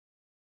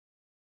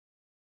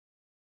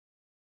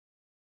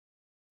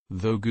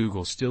Though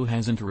Google still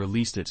hasn't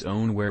released its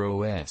own Wear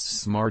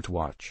OS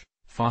smartwatch,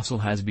 Fossil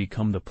has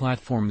become the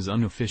platform's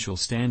unofficial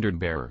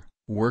standard-bearer,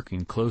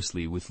 working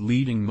closely with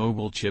leading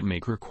mobile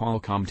chipmaker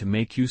Qualcomm to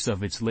make use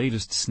of its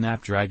latest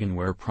Snapdragon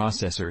Wear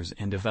processors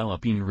and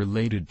developing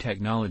related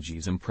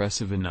technologies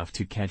impressive enough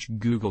to catch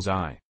Google's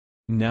eye.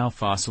 Now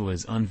Fossil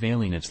is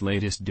unveiling its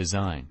latest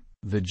design,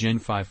 the Gen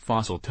 5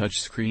 Fossil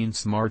touchscreen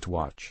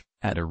smartwatch,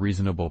 at a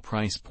reasonable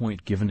price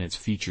point given its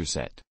feature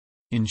set.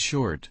 In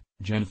short,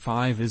 Gen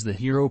 5 is the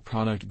hero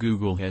product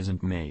Google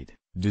hasn't made,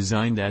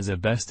 designed as a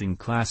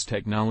best-in-class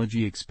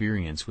technology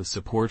experience with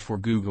support for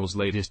Google's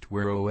latest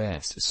Wear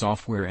OS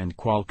software and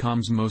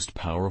Qualcomm's most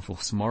powerful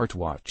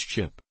smartwatch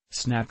chip,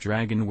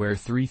 Snapdragon Wear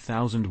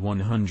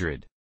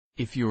 3100.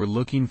 If you're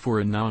looking for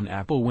a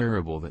non-Apple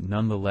wearable that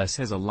nonetheless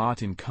has a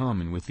lot in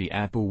common with the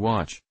Apple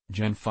Watch,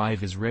 Gen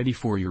 5 is ready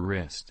for your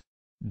wrist.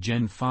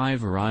 Gen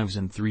 5 arrives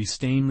in 3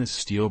 stainless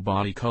steel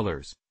body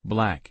colors,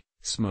 black,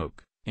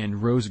 smoke,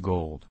 and rose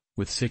gold,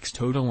 with 6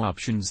 total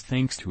options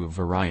thanks to a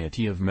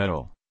variety of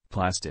metal,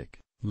 plastic,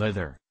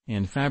 leather,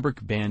 and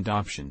fabric band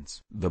options.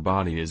 The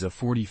body is a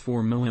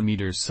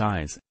 44mm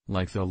size,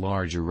 like the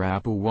larger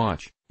Apple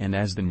Watch, and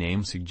as the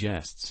name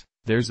suggests,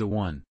 there's a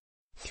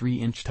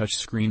 1.3-inch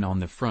touchscreen on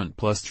the front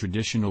plus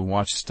traditional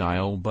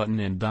watch-style button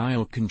and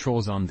dial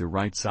controls on the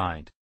right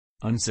side.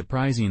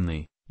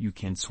 Unsurprisingly, you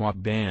can swap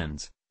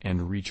bands,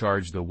 and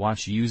recharge the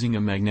watch using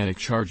a magnetic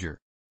charger.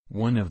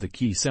 One of the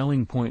key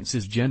selling points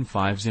is Gen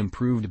 5's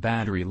improved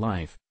battery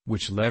life,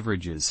 which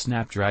leverages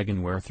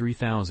Snapdragon Wear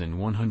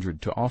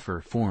 3100 to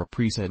offer 4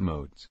 preset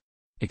modes.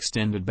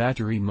 Extended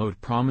battery mode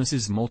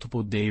promises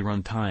multiple day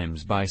run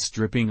times by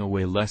stripping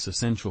away less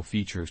essential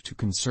features to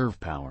conserve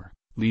power,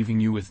 leaving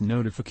you with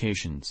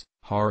notifications,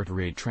 heart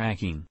rate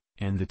tracking,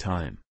 and the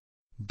time.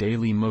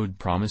 Daily mode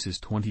promises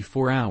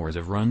 24 hours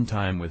of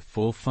runtime with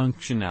full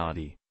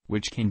functionality,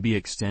 which can be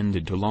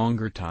extended to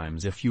longer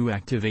times if you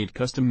activate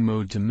custom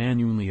mode to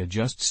manually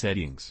adjust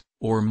settings,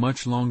 or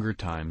much longer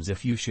times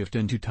if you shift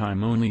into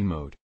time-only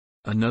mode.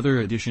 Another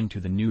addition to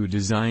the new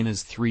design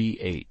is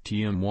 3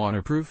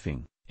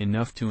 waterproofing,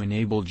 enough to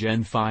enable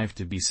Gen 5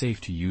 to be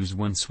safe to use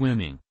when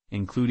swimming,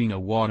 including a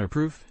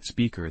waterproof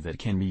speaker that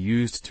can be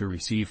used to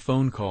receive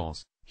phone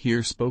calls,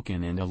 hear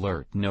spoken and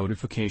alert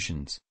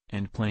notifications,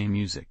 and play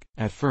music.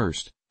 At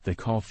first, the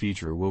call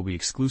feature will be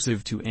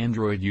exclusive to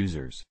Android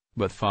users,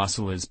 but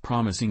Fossil is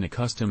promising a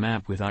custom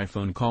app with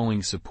iPhone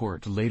calling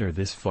support later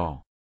this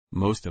fall.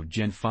 Most of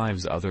Gen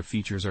 5's other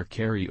features are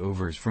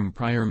carryovers from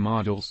prior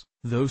models,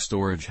 though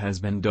storage has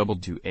been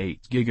doubled to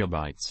 8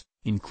 GB,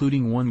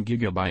 including 1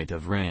 GB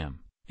of RAM,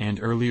 and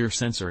earlier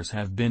sensors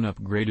have been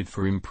upgraded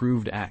for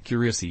improved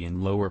accuracy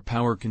and lower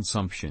power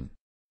consumption.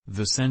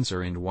 The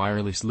sensor and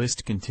wireless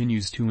list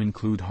continues to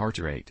include heart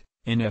rate,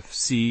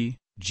 NFC,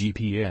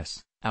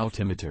 GPS,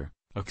 altimeter,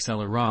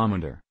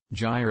 accelerometer,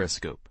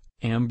 gyroscope,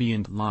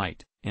 ambient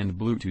light, and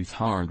Bluetooth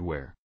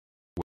hardware.